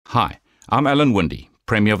Hi, I'm Alan Winde,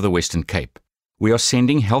 Premier of the Western Cape. We are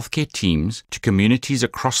sending healthcare teams to communities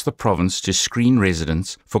across the province to screen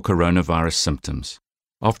residents for coronavirus symptoms.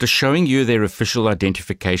 After showing you their official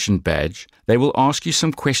identification badge, they will ask you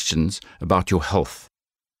some questions about your health.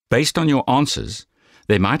 Based on your answers,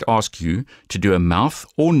 they might ask you to do a mouth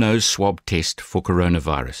or nose swab test for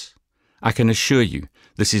coronavirus. I can assure you,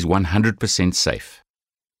 this is 100% safe.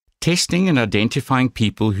 Testing and identifying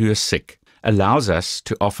people who are sick allows us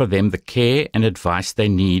to offer them the care and advice they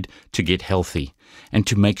need to get healthy and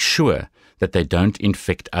to make sure that they don't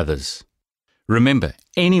infect others. Remember,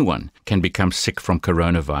 anyone can become sick from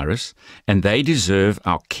coronavirus, and they deserve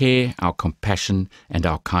our care, our compassion, and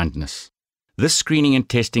our kindness. This screening and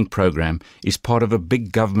testing program is part of a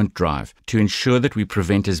big government drive to ensure that we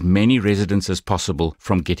prevent as many residents as possible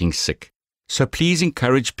from getting sick. So please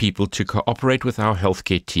encourage people to cooperate with our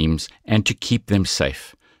healthcare teams and to keep them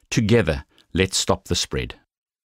safe. Together, let's stop the spread.